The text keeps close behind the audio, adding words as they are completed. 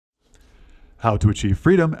How to Achieve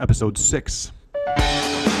Freedom, Episode 6.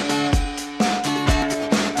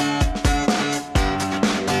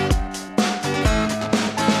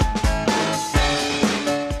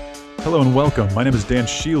 Hello and welcome. My name is Dan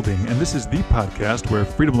Shielding, and this is the podcast where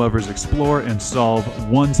freedom lovers explore and solve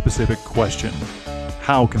one specific question.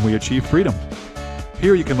 How can we achieve freedom?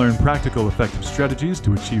 Here you can learn practical, effective strategies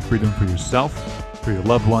to achieve freedom for yourself, for your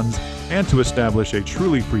loved ones, and to establish a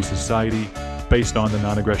truly free society based on the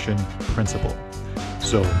non-aggression principle.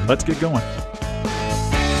 So let's get going.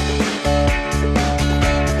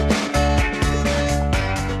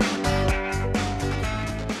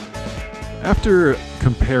 After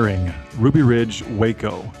comparing Ruby Ridge,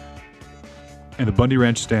 Waco, and the Bundy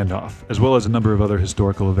Ranch standoff, as well as a number of other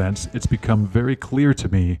historical events, it's become very clear to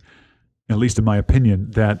me, at least in my opinion,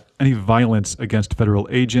 that any violence against federal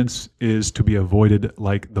agents is to be avoided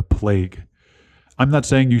like the plague. I'm not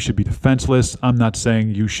saying you should be defenseless. I'm not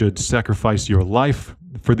saying you should sacrifice your life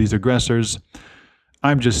for these aggressors.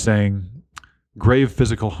 I'm just saying grave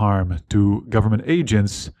physical harm to government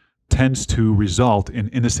agents tends to result in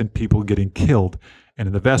innocent people getting killed. And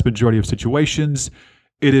in the vast majority of situations,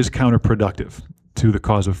 it is counterproductive to the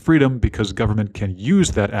cause of freedom because government can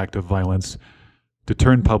use that act of violence to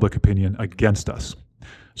turn public opinion against us.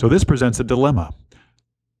 So this presents a dilemma.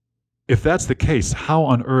 If that's the case, how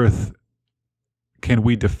on earth can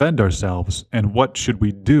we defend ourselves, and what should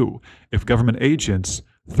we do if government agents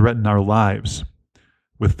threaten our lives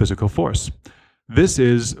with physical force? This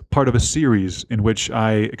is part of a series in which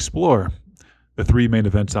I explore the three main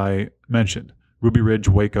events I mentioned, Ruby Ridge,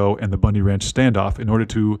 Waco, and the Bundy Ranch standoff, in order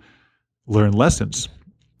to learn lessons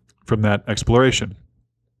from that exploration.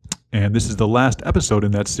 And this is the last episode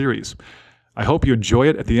in that series. I hope you enjoy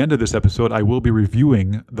it. At the end of this episode, I will be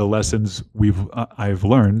reviewing the lessons I've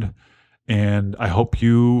learned, and I hope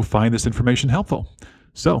you find this information helpful.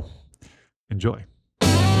 So, enjoy.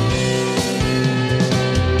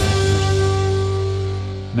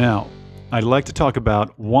 Now, I'd like to talk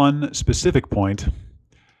about one specific point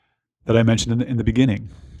that I mentioned in the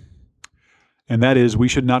beginning, and that is we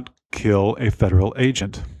should not kill a federal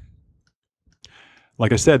agent.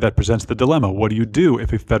 Like I said, that presents the dilemma. What do you do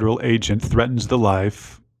if a federal agent threatens the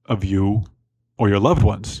life of you or your loved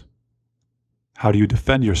ones? How do you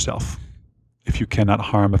defend yourself if you cannot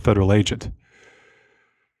harm a federal agent?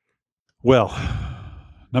 Well,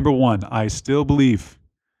 number one, I still believe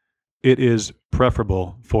it is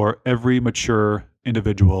preferable for every mature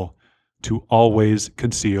individual to always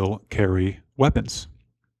conceal carry weapons.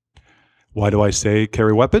 Why do I say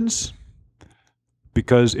carry weapons?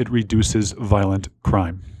 Because it reduces violent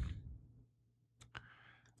crime.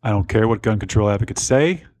 I don't care what gun control advocates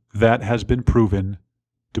say, that has been proven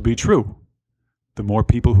to be true. The more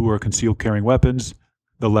people who are concealed carrying weapons,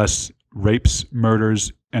 the less rapes,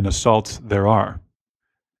 murders, and assaults there are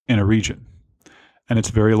in a region. And it's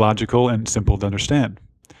very logical and simple to understand.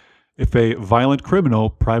 If a violent criminal,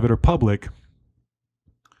 private or public,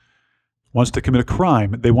 wants to commit a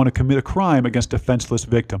crime, they want to commit a crime against defenseless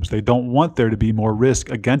victims. They don't want there to be more risk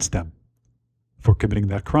against them for committing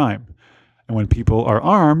that crime. And when people are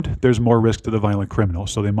armed, there's more risk to the violent criminal.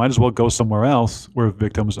 So they might as well go somewhere else where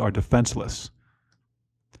victims are defenseless.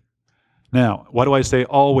 Now, why do I say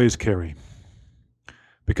always carry?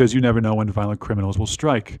 Because you never know when violent criminals will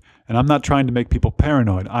strike. And I'm not trying to make people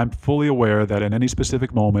paranoid. I'm fully aware that in any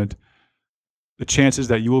specific moment, the chances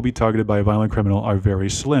that you will be targeted by a violent criminal are very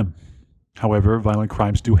slim. However, violent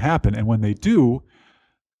crimes do happen. And when they do,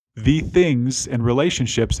 the things and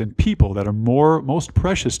relationships and people that are most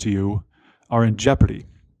precious to you are in jeopardy.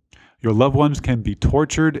 Your loved ones can be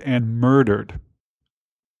tortured and murdered.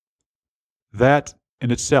 That in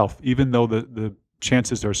itself, even though the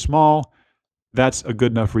chances are small, that's a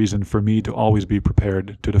good enough reason for me to always be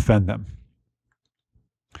prepared to defend them.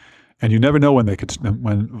 And you never know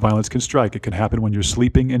when violence can strike. It can happen when you're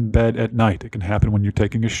sleeping in bed at night. It can happen when you're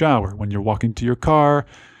taking a shower, when you're walking to your car,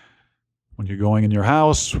 when you're going in your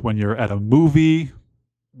house, when you're at a movie.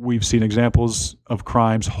 We've seen examples of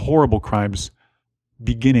crimes, horrible crimes,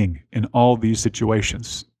 beginning in all these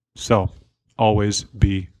situations. So always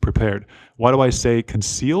be prepared. Why do I say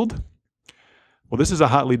concealed? Well, this is a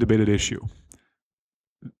hotly debated issue.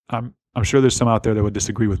 I'm sure there's some out there that would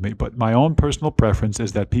disagree with me, but my own personal preference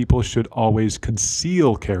is that people should always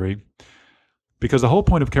conceal carry, because the whole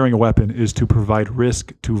point of carrying a weapon is to provide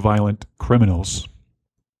risk to violent criminals,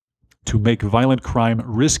 to make violent crime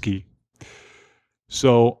risky.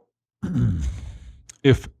 So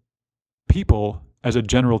if people, as a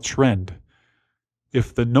general trend,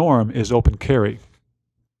 if the norm is open carry,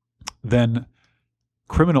 then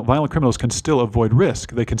violent criminals can still avoid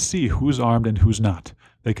risk. They can see who's armed and who's not.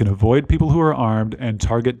 They can avoid people who are armed and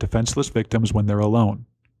target defenseless victims when they're alone.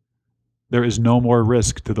 There is no more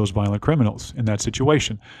risk to those violent criminals in that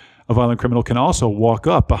situation. A violent criminal can also walk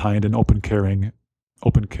up behind an open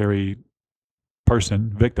carry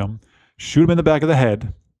person, victim, shoot him in the back of the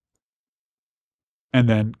head, and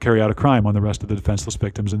then carry out a crime on the rest of the defenseless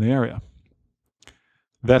victims in the area.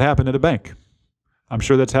 That happened at a bank. I'm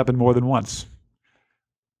sure that's happened more than once.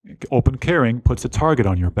 Open carrying puts a target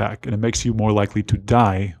on your back, and it makes you more likely to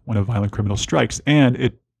die when a violent criminal strikes, and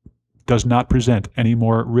it does not present any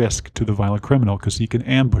more risk to the violent criminal because he can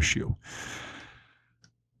ambush you.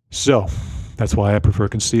 So that's why I prefer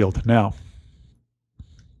concealed. Now,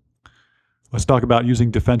 let's talk about using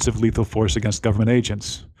defensive lethal force against government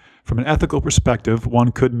agents. From an ethical perspective,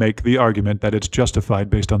 one could make the argument that it's justified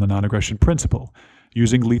based on the non-aggression principle.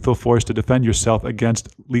 Using lethal force to defend yourself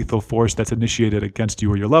against lethal force that's initiated against you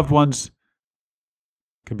or your loved ones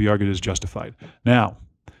can be argued as justified. Now,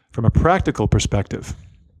 from a practical perspective,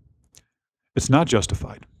 it's not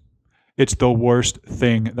justified. It's the worst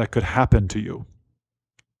thing that could happen to you.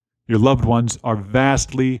 Your loved ones are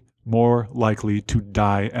vastly more likely to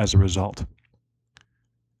die as a result.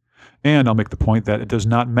 And I'll make the point that it does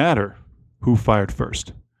not matter who fired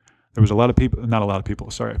first. There was a lot of people, not a lot of people,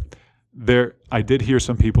 sorry. I did hear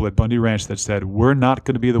some people at Bundy Ranch that said, we're not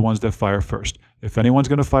going to be the ones that fire first. If anyone's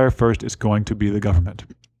going to fire first, it's going to be the government.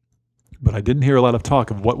 But I didn't hear a lot of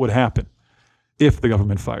talk of what would happen if the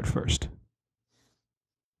government fired first.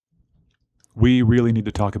 We really need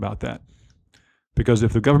to talk about that. Because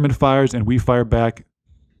if the government fires and we fire back,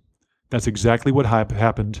 that's exactly what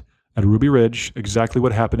happened at Ruby Ridge, exactly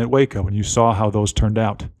what happened at Waco, and you saw how those turned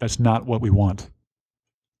out. That's not what we want.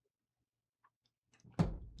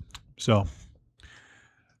 So,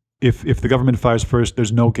 if the government fires first,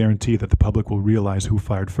 there's no guarantee that the public will realize who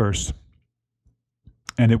fired first.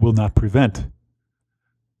 And it will not prevent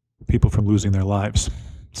people from losing their lives.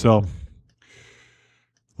 So,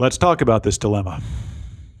 let's talk about this dilemma.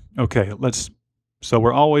 Okay, so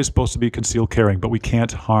we're always supposed to be concealed carrying, but we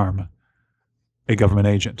can't harm a government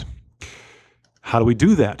agent. How do we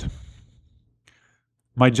do that?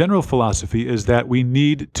 My general philosophy is that we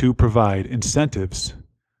need to provide incentives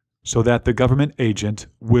so that the government agent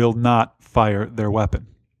will not fire their weapon.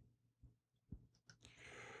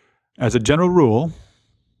 As a general rule,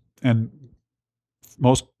 and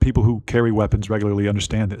most people who carry weapons regularly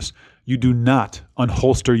understand this, you do not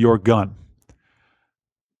unholster your gun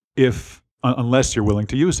unless you're willing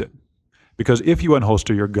to use it. Because if you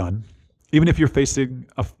unholster your gun, even if you're facing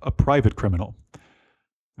a private criminal,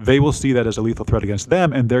 they will see that as a lethal threat against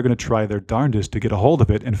them, and they're going to try their darndest to get a hold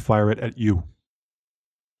of it and fire it at you.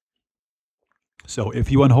 So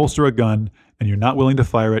if you unholster a gun and you're not willing to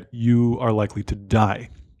fire it, you are likely to die.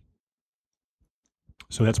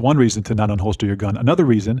 So that's one reason to not unholster your gun. Another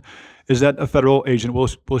reason is that a federal agent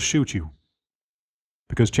will shoot you.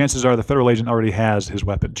 Because chances are the federal agent already has his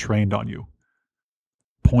weapon trained on you,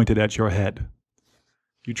 pointed at your head.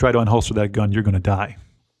 You try to unholster that gun, you're going to die.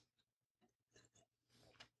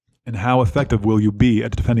 And how effective will you be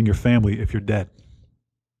at defending your family if you're dead?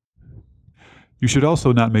 You should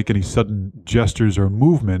also not make any sudden gestures or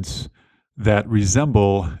movements that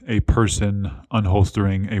resemble a person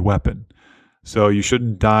unholstering a weapon. So you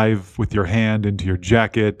shouldn't dive with your hand into your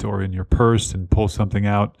jacket or in your purse and pull something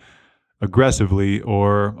out aggressively,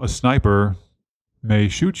 or a sniper may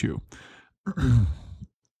shoot you.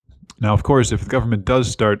 Now, of course, if the government does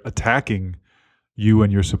start attacking you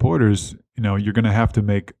and your supporters, you're going to have to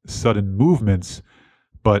make sudden movements,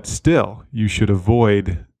 but still, you should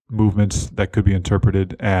avoid movements that could be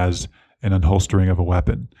interpreted as an unholstering of a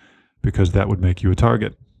weapon, because that would make you a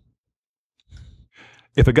target.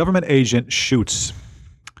 If a government agent shoots,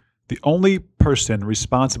 the only person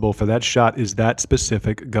responsible for that shot is that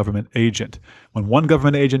specific government agent. When one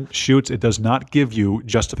government agent shoots, it does not give you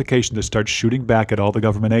justification to start shooting back at all the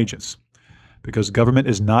government agents, because government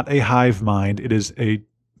is not a hive mind.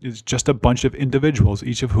 It's just a bunch of individuals,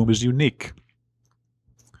 each of whom is unique.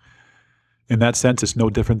 In that sense, it's no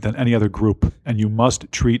different than any other group, and you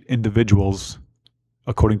must treat individuals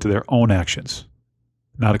according to their own actions,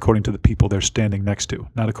 not according to the people they're standing next to,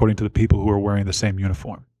 not according to the people who are wearing the same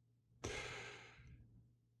uniform.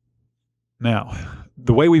 Now,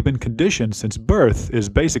 the way we've been conditioned since birth is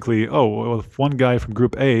basically, if one guy from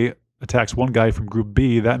Group A attacks one guy from Group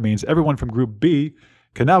B, that means everyone from Group B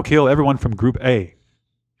can now kill everyone from Group A.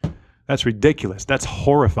 That's ridiculous. That's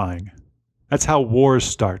horrifying. That's how wars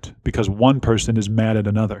start, because one person is mad at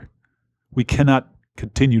another. We cannot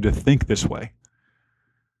continue to think this way.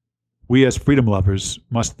 We as freedom lovers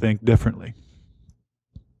must think differently.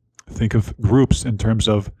 Think of groups in terms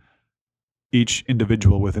of each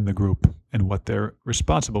individual within the group and what they're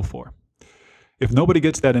responsible for. If nobody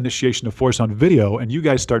gets that initiation of force on video and you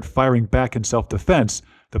guys start firing back in self-defense,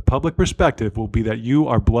 the public perspective will be that you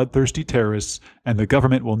are bloodthirsty terrorists and the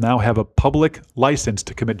government will now have a public license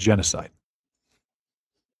to commit genocide.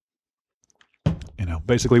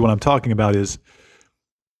 Basically what I'm talking about is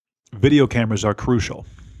video cameras are crucial.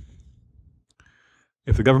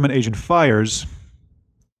 If the government agent fires,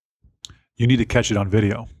 you need to catch it on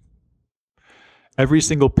video. Every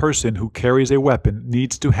single person who carries a weapon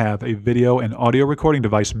needs to have a video and audio recording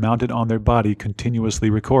device mounted on their body continuously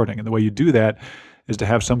recording. And the way you do that is to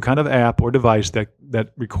have some kind of app or device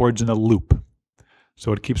that records in a loop.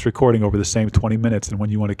 So it keeps recording over the same 20 minutes. And when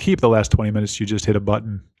you want to keep the last 20 minutes, you just hit a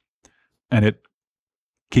button and it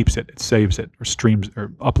keeps it, it saves it, or streams or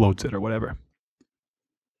uploads it or whatever.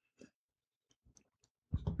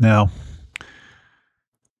 Now,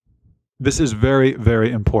 this is very, very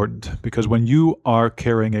important because when you are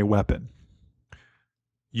carrying a weapon,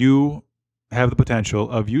 you have the potential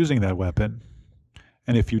of using that weapon.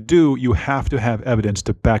 And if you do, you have to have evidence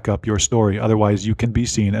to back up your story. Otherwise, you can be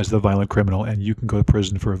seen as the violent criminal and you can go to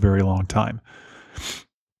prison for a very long time.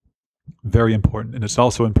 Very important. And it's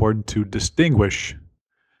also important to distinguish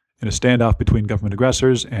in a standoff between government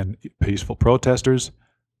aggressors and peaceful protesters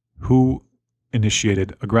who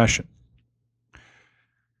initiated aggression.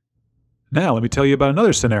 Now, let me tell you about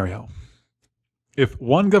another scenario. If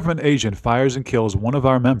one government agent fires and kills one of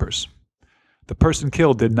our members, the person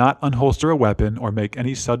killed did not unholster a weapon or make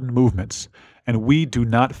any sudden movements, and we do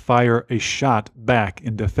not fire a shot back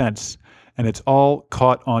in defense, and it's all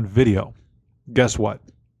caught on video. Guess what?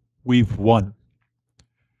 We've won.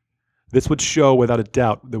 This would show without a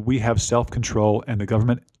doubt that we have self-control and the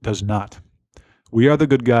government does not. We are the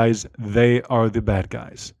good guys, they are the bad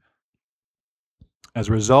guys. As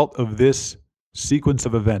a result of this sequence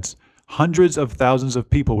of events, hundreds of thousands of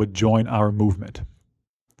people would join our movement.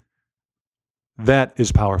 That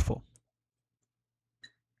is powerful.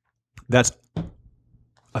 That's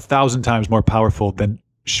 1,000 times more powerful than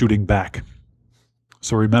shooting back.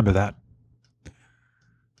 So remember that.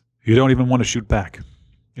 You don't even want to shoot back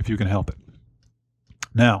if you can help it.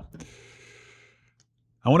 Now,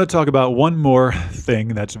 I want to talk about one more thing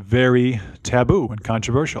that's very taboo and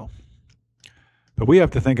controversial. But we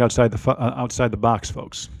have to think outside the box,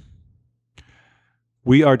 folks.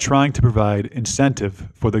 We are trying to provide incentive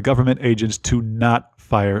for the government agents to not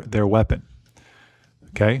fire their weapon.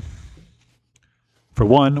 Okay? For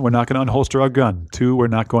one, we're not going to unholster our gun. Two, we're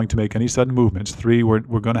not going to make any sudden movements. Three, we're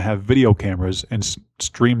going to have video cameras and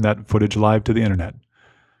stream that footage live to the internet.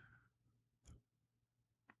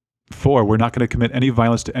 Four, we're not going to commit any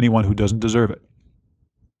violence to anyone who doesn't deserve it.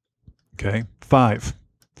 Okay? Five,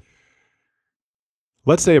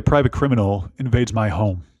 let's say a private criminal invades my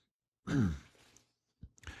home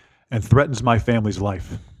and threatens my family's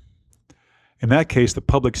life. In that case, the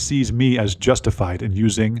public sees me as justified in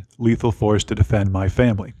using lethal force to defend my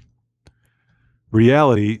family.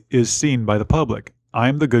 Reality is seen by the public.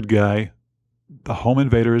 I'm the good guy. The home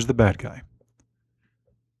invader is the bad guy.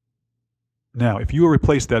 Now, if you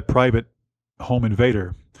replace that private home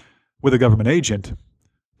invader with a government agent,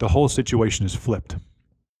 the whole situation is flipped.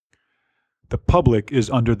 The public is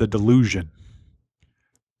under the delusion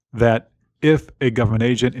that if a government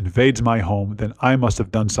agent invades my home, then I must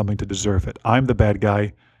have done something to deserve it. I'm the bad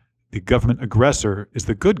guy. The government aggressor is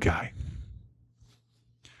the good guy.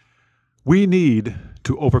 We need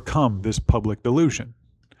to overcome this public delusion.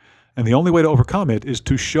 And the only way to overcome it is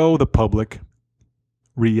to show the public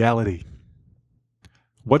reality.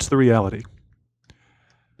 What's the reality?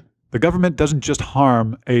 The government doesn't just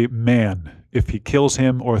harm a man if he kills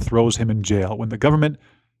him or throws him in jail. When the government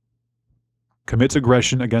commits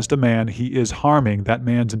aggression against a man, he is harming that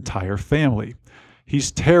man's entire family.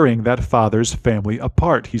 He's tearing that father's family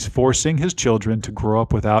apart. He's forcing his children to grow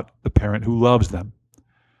up without the parent who loves them.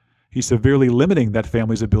 He's severely limiting that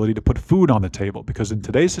family's ability to put food on the table because in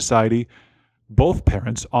today's society, both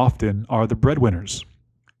parents often are the breadwinners.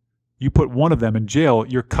 You put one of them in jail,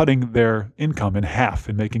 you're cutting their income in half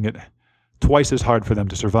and making it twice as hard for them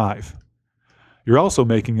to survive. You're also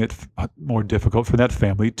making it more difficult for that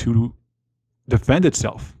family to defend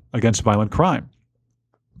itself against violent crime.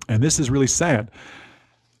 And this is really sad.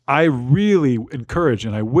 I really encourage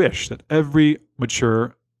and I wish that every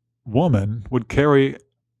mature woman would carry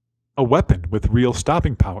a weapon with real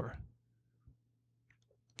stopping power.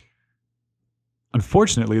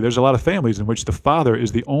 Unfortunately, there's a lot of families in which the father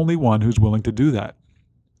is the only one who's willing to do that.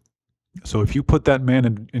 So if you put that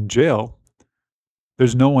man in jail,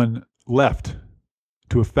 there's no one left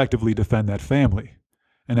to effectively defend that family.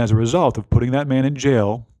 And as a result of putting that man in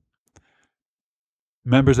jail,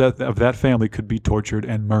 members of that family could be tortured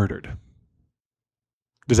and murdered.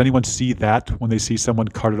 Does anyone see that when they see someone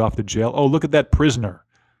carted off to jail? Oh, look at that prisoner.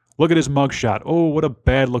 Look at his mugshot. Oh, what a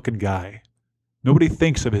bad-looking guy. Nobody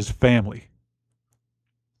thinks of his family.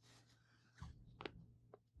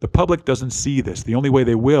 The public doesn't see this. The only way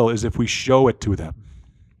they will is if we show it to them.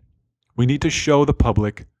 We need to show the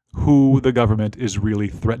public who the government is really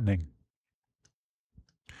threatening.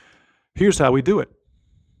 Here's how we do it.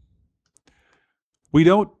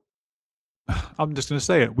 I'm just going to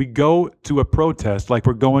say it. We go to a protest like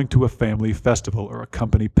we're going to a family festival or a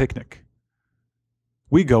company picnic.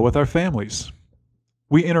 We go with our families.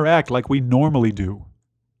 We interact like we normally do,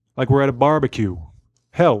 like we're at a barbecue.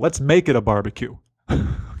 Hell, let's make it a barbecue.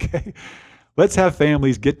 Okay? Let's have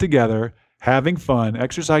families get together, having fun,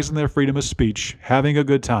 exercising their freedom of speech, having a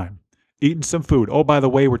good time, eating some food. Oh, by the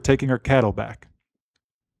way, we're taking our cattle back.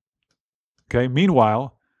 Okay?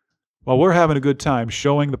 Meanwhile, while we're having a good time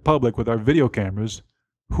showing the public with our video cameras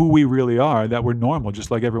who we really are, that we're normal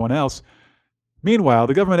just like everyone else, meanwhile,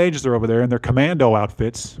 the government agents are over there in their commando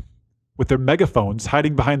outfits with their megaphones,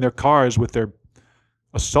 hiding behind their cars with their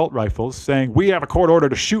assault rifles, saying, "We have a court order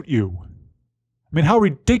to shoot you." I mean, how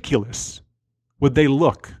ridiculous would they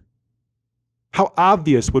look? How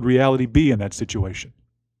obvious would reality be in that situation?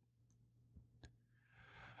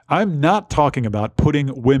 I'm not talking about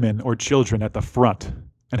putting women or children at the front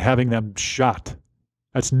and having them shot.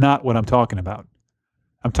 That's not what I'm talking about.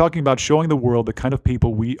 I'm talking about showing the world the kind of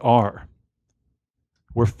people we are.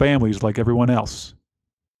 We're families like everyone else.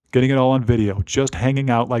 Getting it all on video, just hanging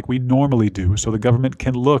out like we normally do so the government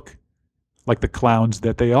can look like the clowns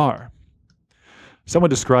that they are. Someone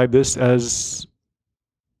described this as,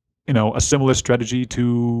 a similar strategy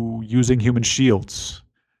to using human shields.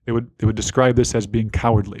 They would describe this as being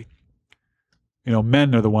cowardly.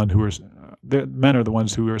 Men are the ones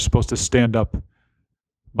who are supposed to stand up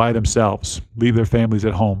by themselves, leave their families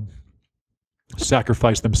at home,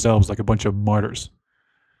 sacrifice themselves like a bunch of martyrs.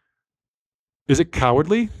 Is it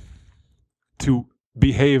cowardly to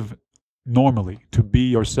behave normally, to be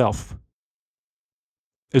yourself?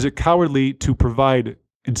 Is it cowardly to provide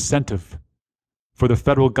incentive for the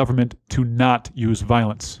federal government to not use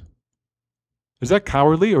violence? Is that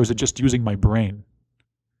cowardly, or is it just using my brain?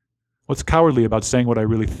 What's cowardly about saying what I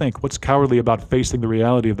really think? What's cowardly about facing the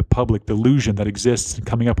reality of the public delusion that exists and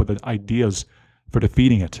coming up with ideas for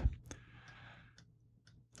defeating it?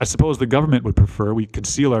 I suppose the government would prefer we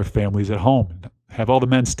conceal our families at home and have all the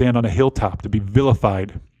men stand on a hilltop to be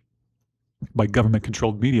vilified by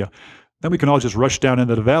government-controlled media. Then we can all just rush down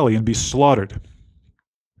into the valley and be slaughtered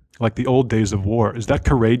like the old days of war. Is that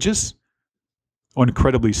courageous or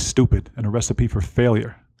incredibly stupid and a recipe for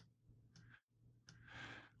failure?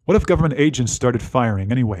 What if government agents started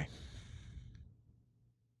firing anyway?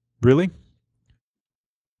 Really?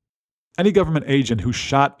 Any government agent who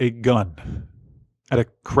shot a gun at a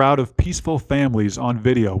crowd of peaceful families on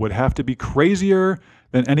video would have to be crazier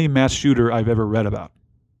than any mass shooter I've ever read about.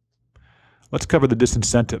 Let's cover the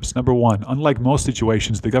disincentives. Number one, unlike most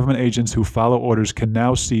situations, the government agents who follow orders can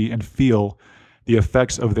now see and feel the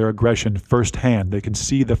effects of their aggression firsthand. They can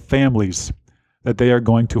see the families that they are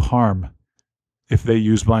going to harm if they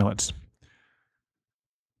use violence.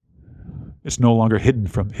 It's no longer hidden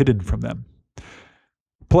from them.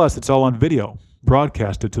 Plus, it's all on video,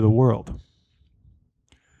 broadcasted to the world.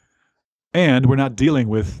 And we're not dealing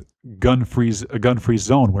with a gun-free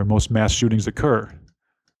zone where most mass shootings occur.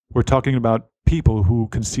 We're talking about people who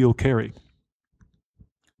conceal carry,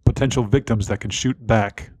 potential victims that can shoot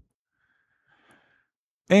back.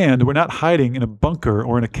 And we're not hiding in a bunker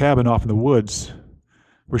or in a cabin off in the woods.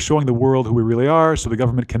 We're showing the world who we really are, so the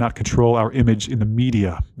government cannot control our image in the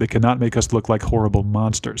media. They cannot make us look like horrible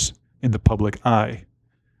monsters in the public eye.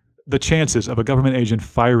 The chances of a government agent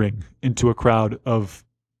firing into a crowd of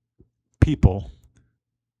people,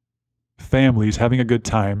 families having a good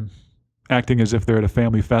time, acting as if they're at a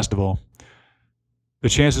family festival, the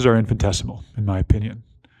chances are infinitesimal, in my opinion.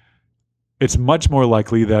 It's much more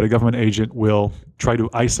likely that a government agent will try to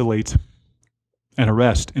isolate and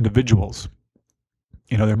arrest individuals.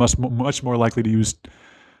 They're much more likely to use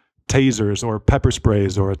tasers or pepper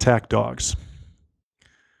sprays or attack dogs.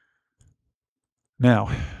 Now,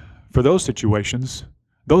 for those situations,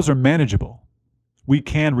 those are manageable. We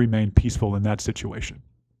can remain peaceful in that situation.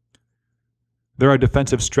 There are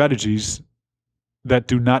defensive strategies that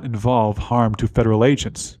do not involve harm to federal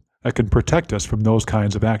agents that can protect us from those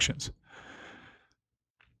kinds of actions.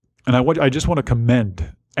 And I just want to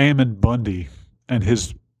commend Ammon Bundy and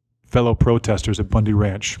his fellow protesters at Bundy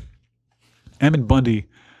Ranch. Ammon Bundy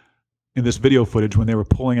in this video footage when they were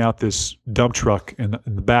pulling out this dump truck and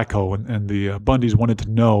the backhoe, and the Bundys wanted to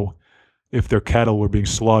know if their cattle were being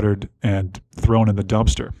slaughtered and thrown in the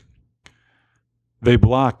dumpster. They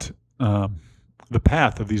blocked the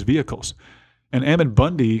path of these vehicles. And Ammon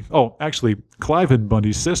Bundy, actually, Cliven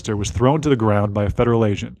Bundy's sister was thrown to the ground by a federal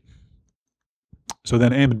agent. So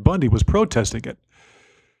then Ammon Bundy was protesting it,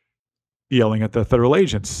 yelling at the federal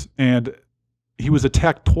agents. And he was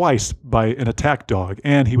attacked twice by an attack dog,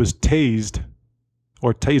 and he was tased,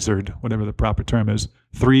 or tasered, whatever the proper term is,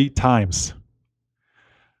 3 times.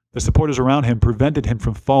 The supporters around him prevented him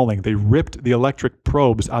from falling. They ripped the electric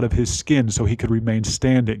probes out of his skin so he could remain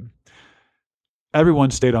standing.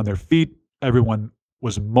 Everyone stayed on their feet. Everyone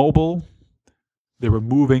was mobile. They were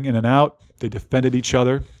moving in and out. They defended each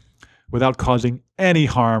other without causing any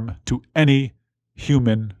harm to any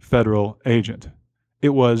human federal agent. It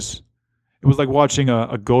was like watching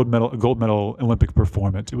a gold medal Olympic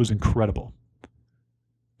performance. It was incredible.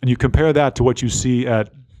 And you compare that to what you see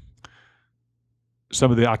at some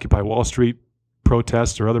of the Occupy Wall Street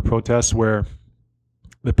protests or other protests where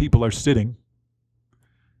the people are sitting.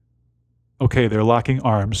 Okay, they're locking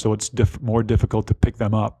arms, so it's more difficult to pick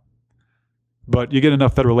them up. But you get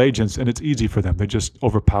enough federal agents, and it's easy for them. They just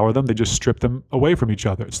overpower them. They just strip them away from each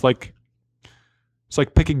other. It's like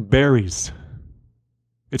picking berries.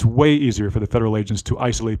 It's way easier for the federal agents to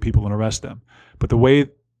isolate people and arrest them. But the way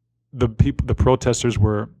the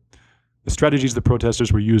strategies the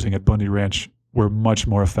protesters were using at Bundy Ranch were much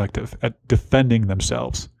more effective at defending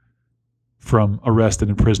themselves from arrest and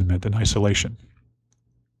imprisonment and isolation.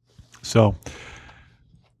 So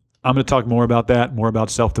I'm going to talk more about that, more about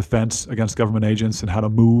self-defense against government agents and how to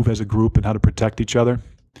move as a group and how to protect each other.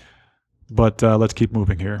 But let's keep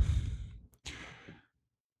moving here.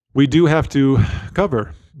 We do have to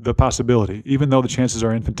cover the possibility, even though the chances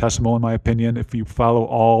are infinitesimal in my opinion, if you follow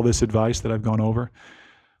all this advice that I've gone over.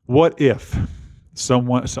 What if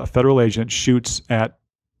a federal agent shoots at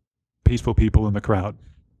peaceful people in the crowd?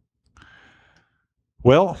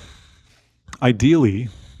 Well, ideally,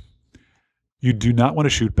 you do not want to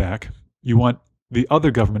shoot back. You want the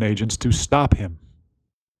other government agents to stop him.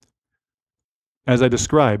 As I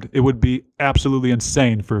described, it would be absolutely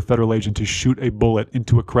insane for a federal agent to shoot a bullet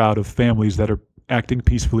into a crowd of families that are acting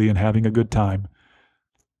peacefully and having a good time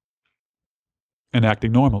and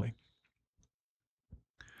acting normally.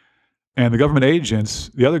 And the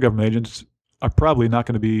other government agents are probably not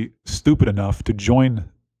going to be stupid enough to join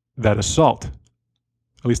that assault.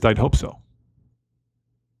 At least I'd hope so.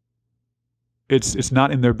 It's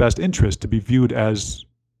not in their best interest to be viewed as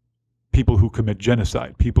people who commit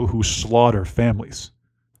genocide, people who slaughter families.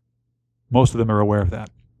 Most of them are aware of that.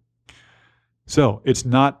 So it's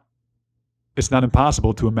not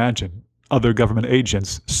impossible to imagine other government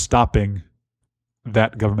agents stopping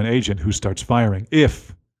that government agent who starts firing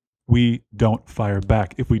if we don't fire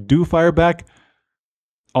back. If we do fire back,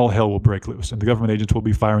 all hell will break loose, and the government agents will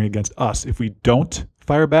be firing against us. If we don't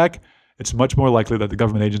fire back, it's much more likely that the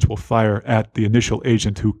government agents will fire at the initial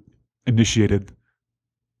agent who initiated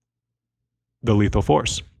the lethal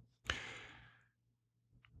force.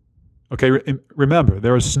 Okay, remember,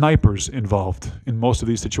 there are snipers involved in most of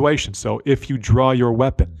these situations. So if you draw your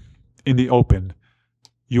weapon in the open,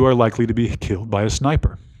 you are likely to be killed by a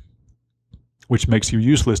sniper, which makes you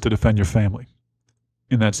useless to defend your family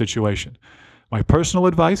in that situation. My personal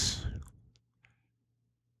advice,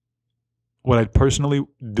 what I'd personally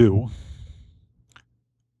do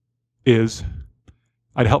is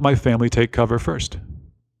I'd help my family take cover first.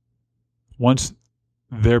 Once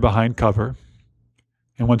they're behind cover,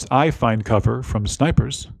 and once I find cover from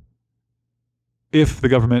snipers, if the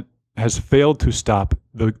government has failed to stop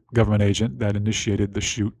the government agent that initiated the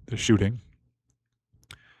shooting,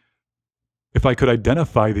 if I could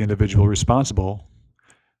identify the individual responsible,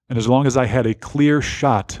 and as long as I had a clear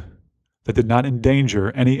shot that did not endanger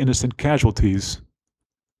any innocent casualties,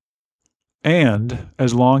 and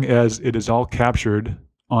as long as it is all captured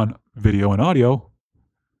on video and audio,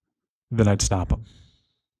 then I'd stop them.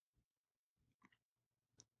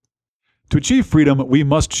 To achieve freedom, we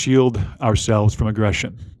must shield ourselves from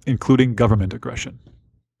aggression, including government aggression.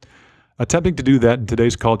 Attempting to do that in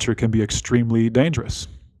today's culture can be extremely dangerous.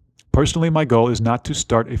 Personally, my goal is not to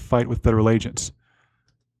start a fight with federal agents.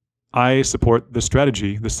 I support the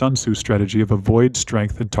strategy, the Sun Tzu strategy of avoid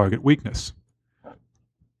strength and target weakness.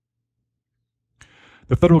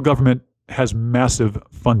 The federal government has massive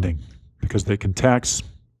funding because they can tax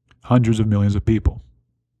hundreds of millions of people.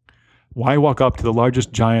 Why walk up to the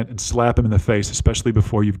largest giant and slap him in the face, especially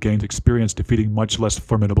before you've gained experience defeating much less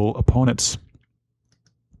formidable opponents?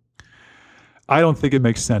 I don't think it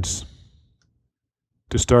makes sense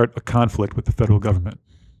to start a conflict with the federal government.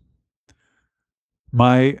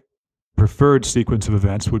 My preferred sequence of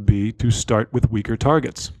events would be to start with weaker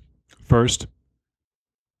targets. First,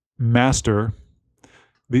 master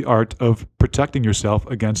the art of protecting yourself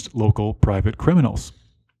against local private criminals.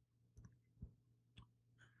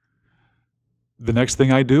 The next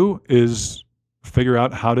thing I do is figure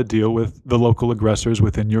out how to deal with the local aggressors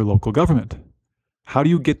within your local government. How do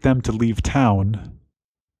you get them to leave town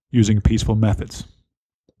using peaceful methods,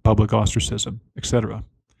 public ostracism, etc.?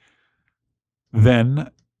 Then,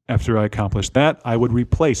 after I accomplish that, I would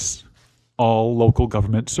replace all local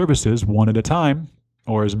government services one at a time,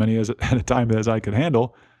 or as many at a time as I could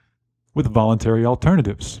handle, with voluntary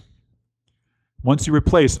alternatives. Once you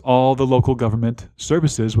replace all the local government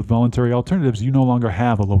services with voluntary alternatives, you no longer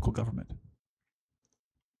have a local government.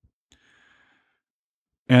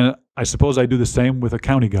 And I suppose I do the same with a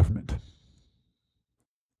county government.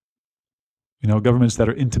 Governments that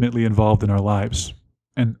are intimately involved in our lives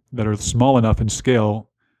and that are small enough in scale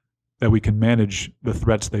that we can manage the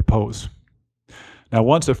threats they pose. Now,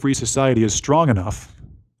 once a free society is strong enough,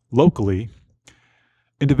 locally,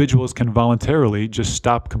 individuals can voluntarily just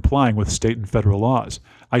stop complying with state and federal laws.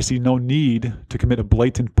 I see no need to commit a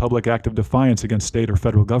blatant public act of defiance against state or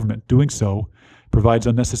federal government. Doing so provides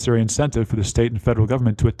unnecessary incentive for the state and federal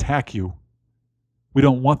government to attack you. We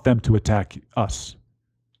don't want them to attack us.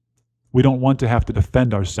 We don't want to have to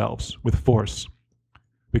defend ourselves with force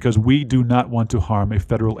because we do not want to harm a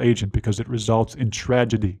federal agent because it results in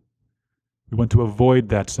tragedy. We want to avoid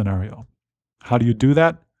that scenario. How do you do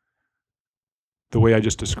that? The way I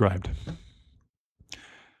just described.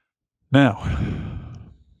 Now,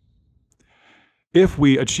 if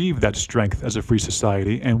we achieve that strength as a free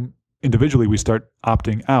society and individually we start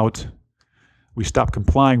opting out, we stop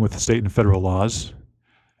complying with state and federal laws,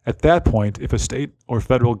 at that point, if a state or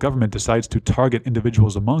federal government decides to target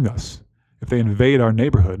individuals among us, if they invade our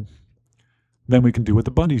neighborhood, then we can do what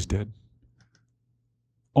the Bundys did.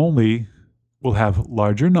 Only we'll have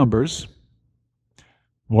larger numbers,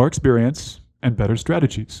 more experience, and better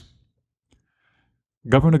strategies.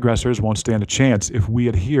 Government aggressors won't stand a chance if we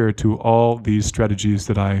adhere to all these strategies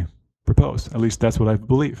that I propose. At least that's what I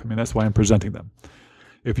believe. That's why I'm presenting them.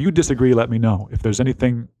 If you disagree, let me know. If there's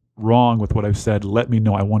anything wrong with what I've said, let me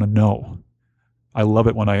know. I want to know. I love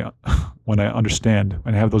it when I understand,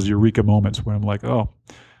 when I have those eureka moments where I'm like, oh,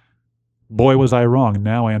 boy, was I wrong.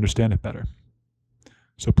 Now I understand it better.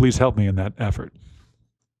 So please help me in that effort.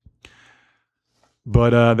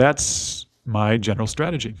 But that's my general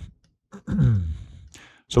strategy.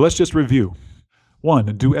 So let's just review.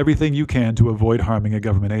 1, do everything you can to avoid harming a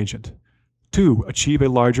government agent. 2, achieve a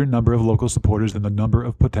larger number of local supporters than the number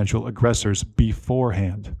of potential aggressors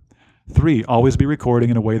beforehand. 3, always be recording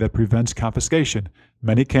in a way that prevents confiscation.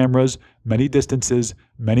 Many cameras, many distances,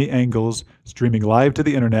 many angles, streaming live to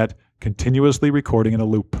the internet, continuously recording in a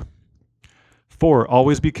loop. 4,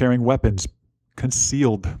 always be carrying weapons,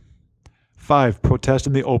 concealed. 5, protest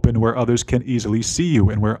in the open where others can easily see you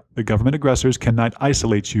and where the government aggressors cannot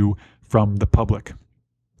isolate you from the public.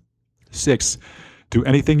 6, do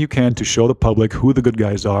anything you can to show the public who the good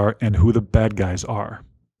guys are and who the bad guys are.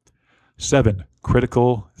 7,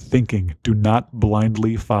 critical thinking. Do not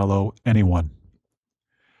blindly follow anyone.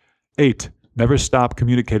 8, never stop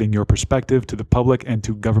communicating your perspective to the public and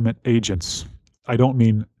to government agents. I don't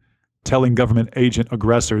mean telling government agent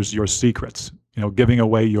aggressors your secrets, giving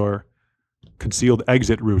away your concealed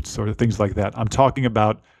exit routes or things like that. I'm talking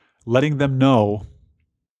about letting them know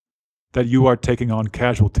that you are taking on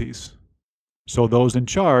casualties. So those in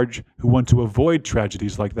charge who want to avoid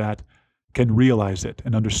tragedies like that can realize it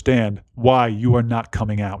and understand why you are not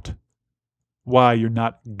coming out, why you're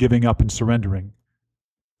not giving up and surrendering.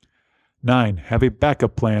 9, have a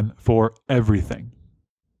backup plan for everything.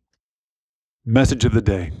 Message of the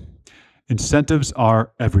day. Incentives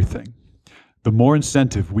are everything. The more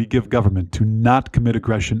incentive we give government to not commit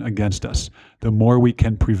aggression against us, the more we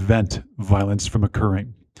can prevent violence from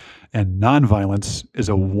occurring. And nonviolence is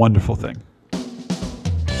a wonderful thing.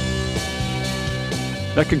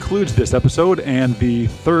 That concludes this episode and the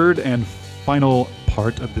third and final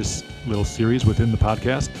part of this little series within the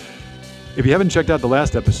podcast. If you haven't checked out the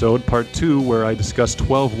last episode, part 2, where I discussed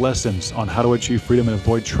 12 lessons on how to achieve freedom and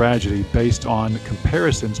avoid tragedy based on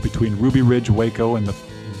comparisons between Ruby Ridge, Waco, and the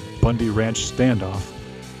Bundy Ranch standoff,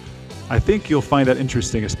 I think you'll find that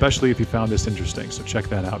interesting, especially if you found this interesting, so check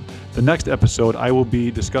that out. The next episode, I will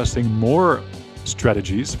be discussing more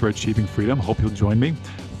strategies for achieving freedom. Hope you'll join me.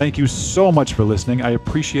 Thank you so much for listening. I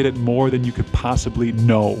appreciate it more than you could possibly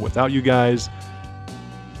know. Without you guys,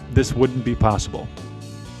 this wouldn't be possible,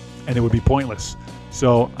 and it would be pointless.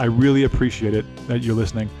 So I really appreciate it that you're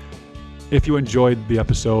listening. If you enjoyed the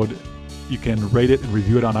episode, you can rate it and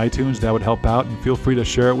review it on iTunes. That would help out, and feel free to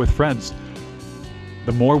share it with friends.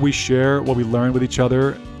 The more we share what we learn with each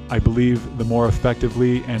other, I believe the more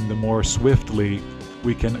effectively and the more swiftly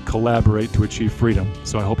we can collaborate to achieve freedom.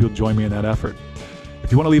 So I hope you'll join me in that effort.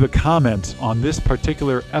 If you want to leave a comment on this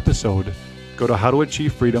particular episode, go to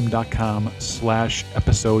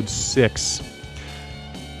howtoachievefreedom.com/episode 6.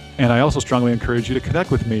 And I also strongly encourage you to connect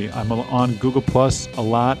with me. I'm on Google Plus a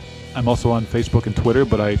lot. I'm also on Facebook and Twitter,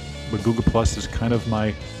 but Google Plus is kind of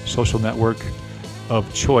my social network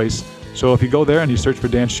of choice. So if you go there and you search for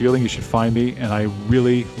Dan Shielding, you should find me, and I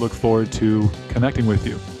really look forward to connecting with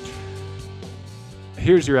you.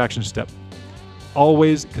 Here's your action step.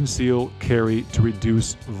 Always conceal carry to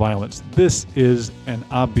reduce violence. This is an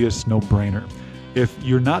obvious no-brainer. If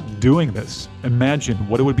you're not doing this, imagine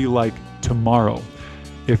what it would be like tomorrow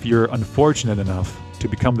if you're unfortunate enough to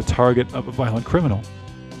become the target of a violent criminal.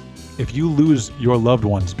 If you lose your loved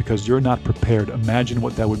ones because you're not prepared, imagine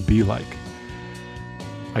what that would be like.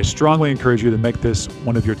 I strongly encourage you to make this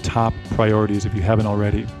one of your top priorities if you haven't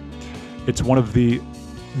already. It's one of the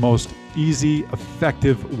most easy,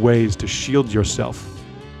 effective ways to shield yourself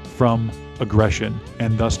from aggression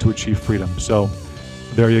and thus to achieve freedom. So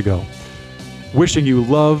there you go. Wishing you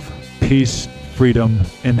love, peace, freedom,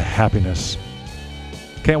 and happiness.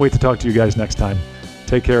 Can't wait to talk to you guys next time.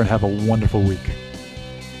 Take care and have a wonderful week.